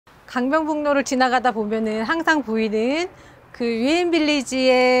강변북로를 지나가다 보면은 항상 보이는 그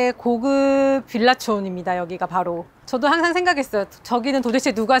유엔빌리지의 고급 빌라촌입니다. 여기가 바로. 저도 항상 생각했어요. 저기는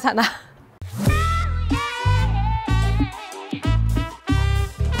도대체 누가 사나?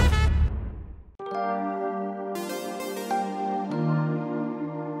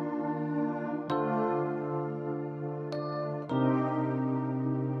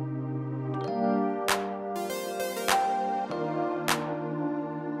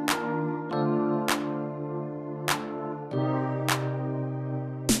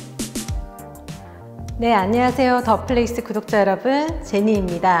 네, 안녕하세요. 더플레이스 구독자 여러분,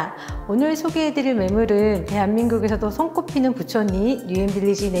 제니입니다. 오늘 소개해드릴 매물은 대한민국에서도 손꼽히는 부촌이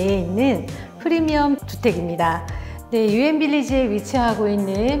유엔빌리지 내에 있는 프리미엄 주택입니다. 네, 유엔빌리지에 위치하고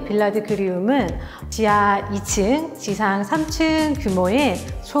있는 빌라드그리움은 지하 2층, 지상 3층 규모의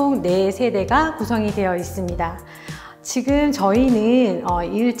총 4세대가 구성이 되어 있습니다. 지금 저희는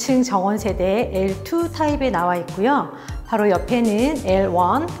 1층 정원세대 L2 타입에 나와 있고요. 바로 옆에는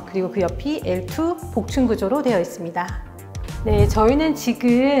L1 그리고 그 옆이 L2 복층 구조로 되어 있습니다. 네, 저희는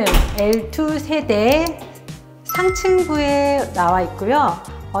지금 L2 세대 상층부에 나와 있고요.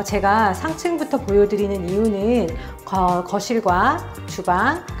 제가 상층부터 보여드리는 이유는 거실과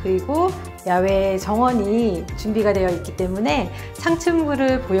주방 그리고 야외 정원이 준비가 되어 있기 때문에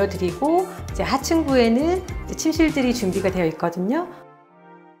상층부를 보여드리고 이제 하층부에는 침실들이 준비가 되어 있거든요.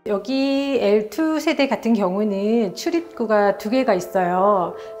 여기 L2 세대 같은 경우는 출입구가 2개가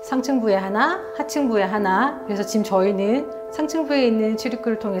있어요. 상층부에 하나, 하층부에 하나. 그래서 지금 저희는 상층부에 있는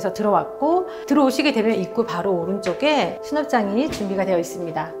출입구를 통해서 들어왔고, 들어오시게 되면 입구 바로 오른쪽에 수납장이 준비가 되어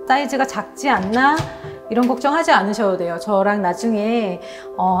있습니다. 사이즈가 작지 않나? 이런 걱정하지 않으셔도 돼요. 저랑 나중에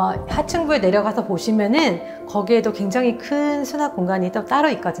하층부에 내려가서 보시면은 거기에도 굉장히 큰 수납 공간이 또 따로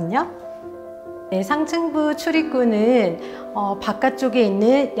있거든요. 네, 상층부 출입구는 바깥쪽에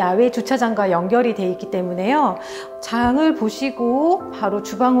있는 야외 주차장과 연결이 되어 있기 때문에요. 장을 보시고 바로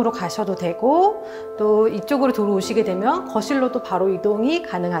주방으로 가셔도 되고 또 이쪽으로 들어오시게 되면 거실로도 바로 이동이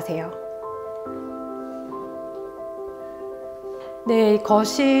가능하세요. 네,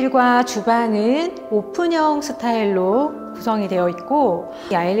 거실과 주방은 오픈형 스타일로 구성이 되어 있고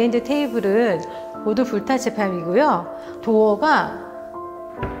이 아일랜드 테이블은 모두 불타 제품이고요. 도어가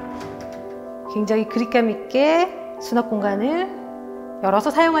굉장히 그립감 있게 수납 공간을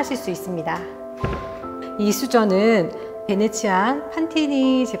열어서 사용하실 수 있습니다. 이 수전은 베네치안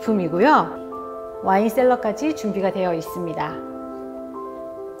판티니 제품이고요. 와인 셀러까지 준비가 되어 있습니다.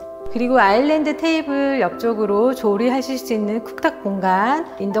 그리고 아일랜드 테이블 옆쪽으로 조리하실 수 있는 쿡탑 공간,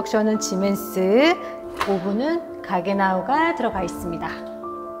 인덕션은 지멘스, 오븐은 가게나우가 들어가 있습니다.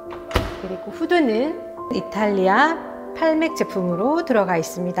 그리고 후드는 이탈리아 팔맥 제품으로 들어가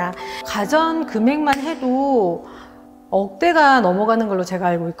있습니다. 가전 금액만 해도 억대가 넘어가는 걸로 제가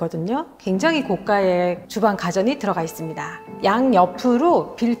알고 있거든요. 굉장히 고가의 주방 가전이 들어가 있습니다. 양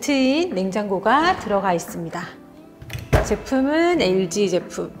옆으로 빌트인 냉장고가 들어가 있습니다. 제품은 LG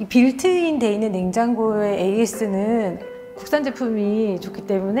제품. 빌트인 돼 있는 냉장고의 AS는 국산 제품이 좋기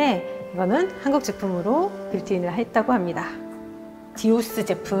때문에 이거는 한국 제품으로 빌트인을 했다고 합니다. 디오스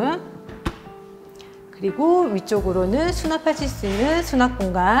제품. 그리고 위쪽으로는 수납하실 수 있는 수납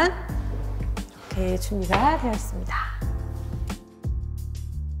공간 이렇게 준비가 되어 있습니다.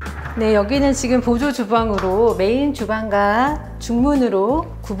 네, 여기는 지금 보조 주방으로 메인 주방과 중문으로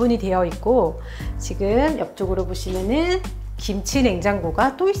구분이 되어 있고 지금 옆쪽으로 보시면은 김치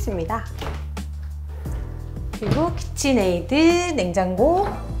냉장고가 또 있습니다. 그리고 키친에이드 냉장고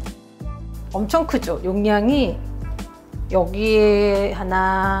엄청 크죠? 용량이 여기에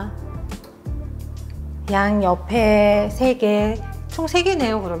하나 양 옆에 3개, 총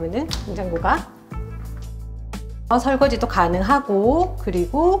 3개네요. 그러면은 냉장고가 설거지도 가능하고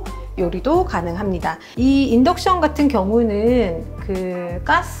그리고 요리도 가능합니다. 이 인덕션 같은 경우는 그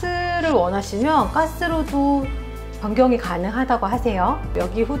가스를 원하시면 가스로도 변경이 가능하다고 하세요.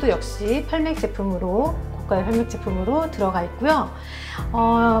 여기 후드 역시 팔맥 제품으로 고가의 팔맥 제품으로 들어가 있고요.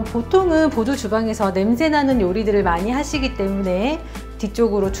 보통은 보조 주방에서 냄새나는 요리들을 많이 하시기 때문에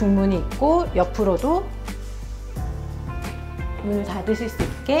뒤쪽으로 중문이 있고 옆으로도 문을 닫으실 수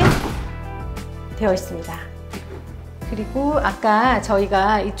있게 되어 있습니다. 그리고 아까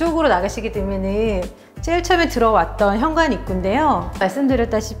저희가 이쪽으로 나가시게 되면은 제일 처음에 들어왔던 현관 입구인데요.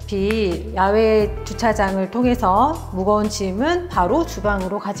 말씀드렸다시피 야외 주차장을 통해서 무거운 짐은 바로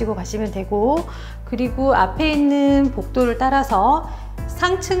주방으로 가지고 가시면 되고 그리고 앞에 있는 복도를 따라서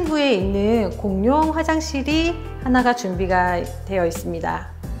상층부에 있는 공용 화장실이 하나가 준비가 되어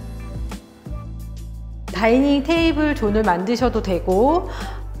있습니다. 다이닝 테이블 존을 만드셔도 되고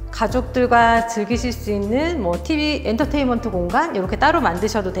가족들과 즐기실 수 있는 뭐 TV 엔터테인먼트 공간 이렇게 따로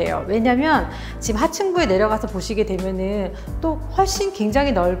만드셔도 돼요. 왜냐면 지금 하층부에 내려가서 보시게 되면은 또 훨씬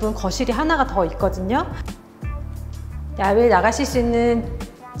굉장히 넓은 거실이 하나가 더 있거든요. 야외에 나가실 수 있는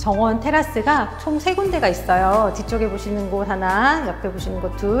정원 테라스가 총 3군데가 있어요. 뒤쪽에 보시는 곳 하나, 옆에 보시는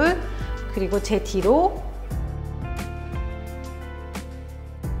곳 둘, 그리고 제 뒤로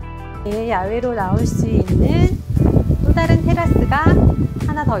야외로 나올 수 있는 또 다른 테라스가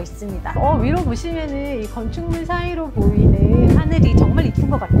하나 더 있습니다. 위로 보시면은 이 건축물 사이로 보이는 하늘이 정말 이쁜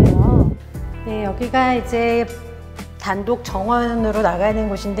것 같아요. 네, 여기가 이제 단독 정원으로 나가는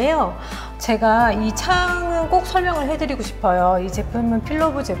곳인데요. 제가 이 창은 꼭 설명을 해드리고 싶어요. 이 제품은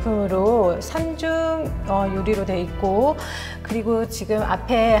필로브 제품으로 3중 유리로 되어 있고, 그리고 지금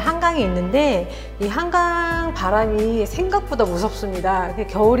앞에 한강이 있는데 이 한강 바람이 생각보다 무섭습니다.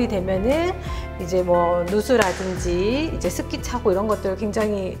 겨울이 되면은 이제 뭐 누수라든지 이제 습기 차고 이런 것들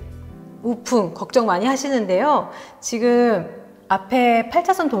굉장히 우풍 걱정 많이 하시는데요. 지금 앞에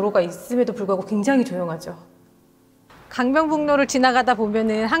 8차선 도로가 있음에도 불구하고 굉장히 조용하죠. 강변북로를 지나가다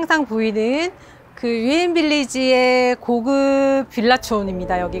보면은 항상 보이는 그 유엔빌리지의 고급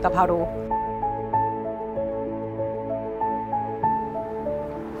빌라촌입니다. 여기가 바로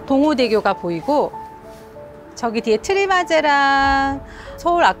동호대교가 보이고, 저기 뒤에 트리마제랑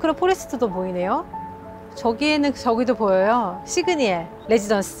서울 아크로포레스트도 보이네요. 저기도 보여요. 시그니엘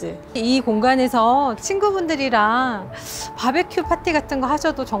레지던스. 이 공간에서 친구분들이랑 바베큐 파티 같은 거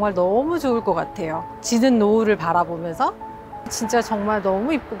하셔도 정말 너무 좋을 것 같아요. 지는 노을을 바라보면서 진짜 정말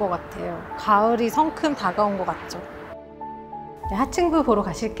너무 이쁜 것 같아요. 가을이 성큼 다가온 것 같죠. 네, 하층부 보러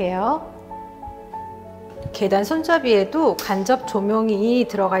가실게요. 계단 손잡이에도 간접 조명이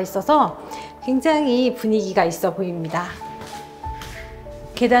들어가 있어서 굉장히 분위기가 있어 보입니다.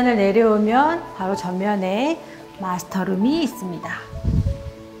 계단을 내려오면 바로 전면에 마스터룸이 있습니다.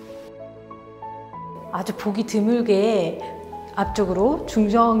 아주 보기 드물게 앞쪽으로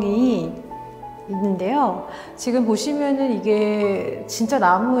중정이 있는데요. 지금 보시면은 이게 진짜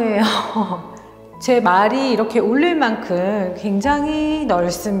나무예요. 제 말이 이렇게 울릴 만큼 굉장히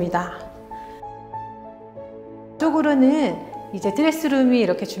넓습니다. 이쪽으로는 이제 드레스룸이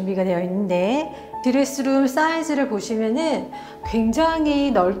이렇게 준비가 되어 있는데, 드레스룸 사이즈를 보시면은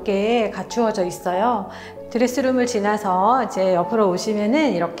굉장히 넓게 갖추어져 있어요. 드레스룸을 지나서 이제 옆으로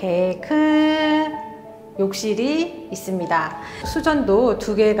오시면은 이렇게 큰 욕실이 있습니다. 수전도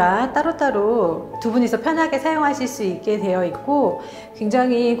 2개가 따로따로 두 분이서 편하게 사용하실 수 있게 되어 있고,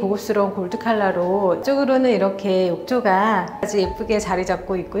 굉장히 고급스러운 골드 컬러로 이쪽으로는 이렇게 욕조가 아주 예쁘게 자리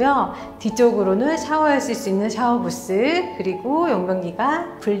잡고 있고요. 뒤쪽으로는 샤워하실 수 있는 샤워 부스, 그리고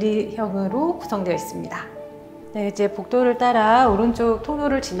용변기가 분리형으로 구성되어 있습니다. 네, 이제 복도를 따라 오른쪽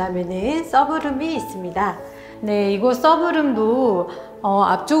통로를 지나면은 서브룸이 있습니다. 네, 이곳 서브룸도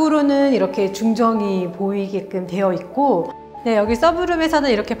앞쪽으로는 이렇게 중정이 보이게끔 되어 있고, 네, 여기 서브룸에서는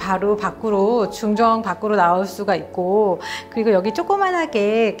이렇게 바로 밖으로, 중정 밖으로 나올 수가 있고, 그리고 여기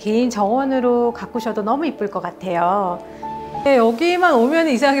조그만하게 개인 정원으로 가꾸셔도 너무 이쁠 것 같아요. 네, 여기만 오면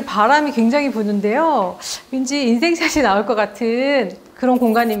이상하게 바람이 굉장히 부는데요. 왠지 인생샷이 나올 것 같은 그런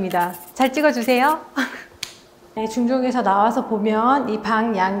공간입니다. 잘 찍어주세요. 네, 중정에서 나와서 보면 이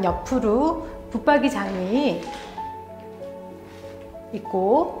방 양 옆으로 붙박이장이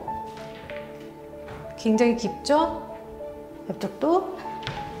있고 굉장히 깊죠? 옆쪽도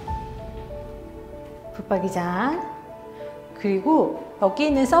붙박이장, 그리고 여기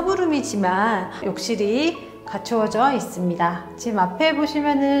있는 서브룸이지만 욕실이 갖추어져 있습니다. 지금 앞에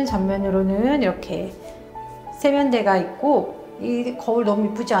보시면은 전면으로는 이렇게 세면대가 있고, 이 거울 너무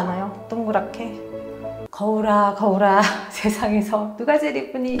이쁘지 않아요? 동그랗게. 거울아 거울아 세상에서 누가 제일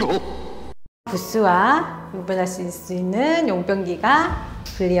이쁘니? 부스와 구분할 수 있는 용변기가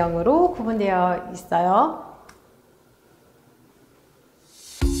분리형으로 구분되어 있어요.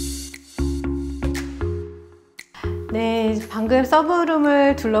 네, 방금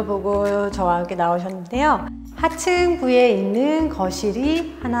서브룸을 둘러보고 저와 함께 나오셨는데요. 하층부에 있는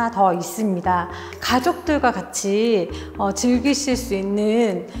거실이 하나 더 있습니다. 가족들과 같이 즐기실 수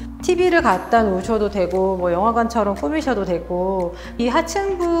있는 TV를 갖다 놓으셔도 되고, 뭐 영화관처럼 꾸미셔도 되고, 이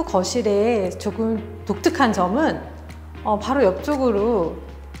하층부 거실에 조금 독특한 점은 바로 옆쪽으로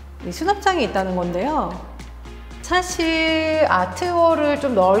이 수납장이 있다는 건데요. 사실 아트월을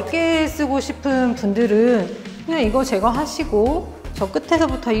좀 넓게 쓰고 싶은 분들은 그냥 이거 제거하시고 저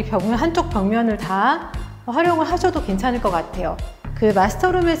끝에서부터 이 벽면, 한쪽 벽면을 다 활용을 하셔도 괜찮을 것 같아요. 그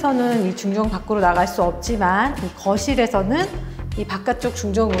마스터룸에서는 이 중정 밖으로 나갈 수 없지만, 이 거실에서는 이 바깥쪽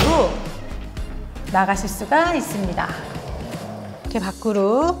중정으로 나가실 수가 있습니다. 이렇게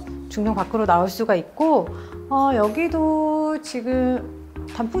밖으로, 중정 밖으로 나올 수가 있고, 여기도 지금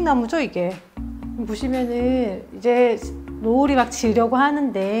단풍나무죠, 이게. 보시면은 이제 노을이 막 지려고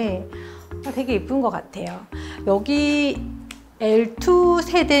하는데 되게 예쁜 것 같아요. 여기 L2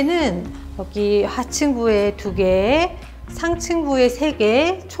 세대는 여기 하층부에 2개, 상층부에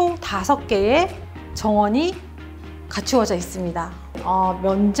 3개, 총 5개의 정원이 갖추어져 있습니다.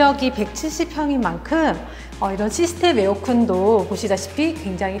 면적이 170평인 만큼 이런 시스템 에어컨도 보시다시피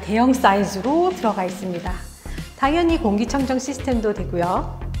굉장히 대형 사이즈로 들어가 있습니다. 당연히 공기청정 시스템도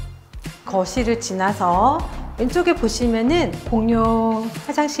되고요. 거실을 지나서 왼쪽에 보시면은 공용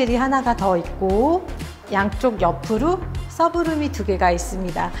화장실이 하나가 더 있고 양쪽 옆으로 서브룸이 2개가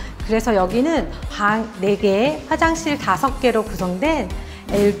있습니다. 그래서 여기는 방 4개, 화장실 5개로 구성된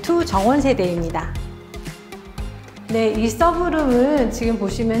L2 정원세대입니다. 네, 이 서브룸은 지금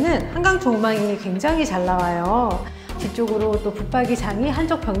보시면은 한강 조망이 굉장히 잘 나와요. 뒤쪽으로 또 붙박이장이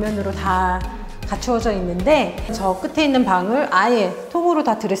한쪽 벽면으로 다 갖추어져 있는데 저 끝에 있는 방을 아예 통으로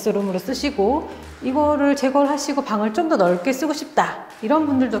다 드레스룸으로 쓰시고 이거를 제거를 하시고 방을 좀 더 넓게 쓰고 싶다 이런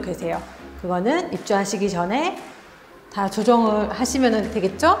분들도 계세요. 그거는 입주하시기 전에 다 조정을 하시면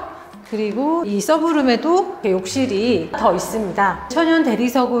되겠죠? 그리고 이 서브룸에도 욕실이 더 있습니다. 천연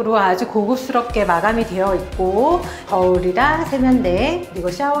대리석으로 아주 고급스럽게 마감이 되어 있고 거울이랑 세면대 그리고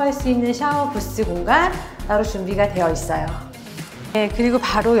샤워할 수 있는 샤워 부스 공간 따로 준비가 되어 있어요. 네, 그리고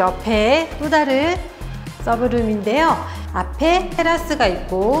바로 옆에 또 다른 서브룸인데요. 앞에 테라스가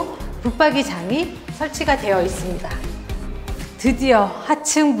있고 붙박이장이 설치가 되어 있습니다. 드디어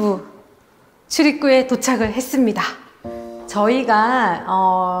하층부 출입구에 도착을 했습니다.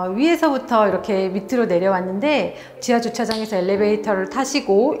 저희가 위에서부터 이렇게 밑으로 내려왔는데 지하 주차장에서 엘리베이터를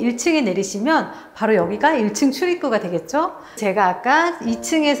타시고 1층에 내리시면 바로 여기가 1층 출입구가 되겠죠? 제가 아까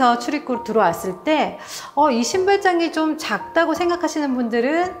 2층에서 출입구로 들어왔을 때 이 신발장이 좀 작다고 생각하시는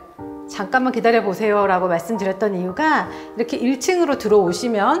분들은 잠깐만 기다려 보세요 라고 말씀드렸던 이유가 이렇게 1층으로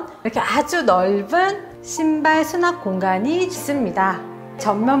들어오시면 이렇게 아주 넓은 신발 수납 공간이 있습니다.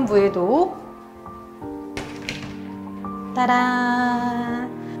 전면부에도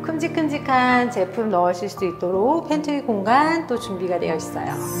따란! 큼직큼직한 제품 넣으실 수 있도록 팬트리 공간 또 준비가 되어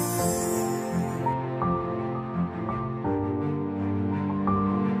있어요.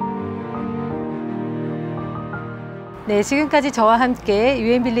 네, 지금까지 저와 함께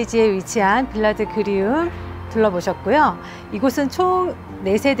유엔빌리지에 위치한 빌라드그리움 둘러보셨고요. 이곳은 총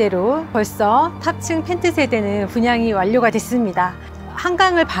 4세대로 벌써 탑층 펜트 세대는 분양이 완료가 됐습니다.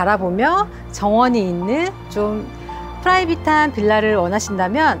 한강을 바라보며 정원이 있는 좀 프라이빗한 빌라를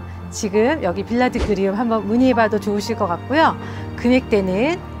원하신다면 지금 여기 빌라드그리움 한번 문의해봐도 좋으실 것 같고요.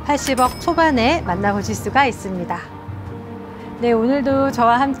 금액대는 80억 초반에 만나보실 수가 있습니다. 네, 오늘도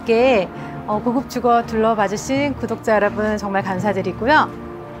저와 함께 고급 주거 둘러봐주신 구독자 여러분 정말 감사드리고요.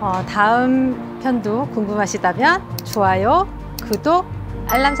 다음 편도 궁금하시다면 좋아요, 구독,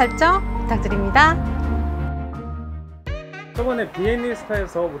 알람 설정 부탁드립니다. 저번에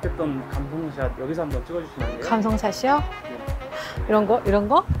비엔니스타에서 못했던 감성샷 여기서 한번 찍어주시면 안 돼요? 감성샷이요? 이런 거? 이런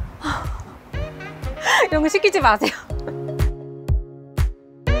거 시키지 마세요.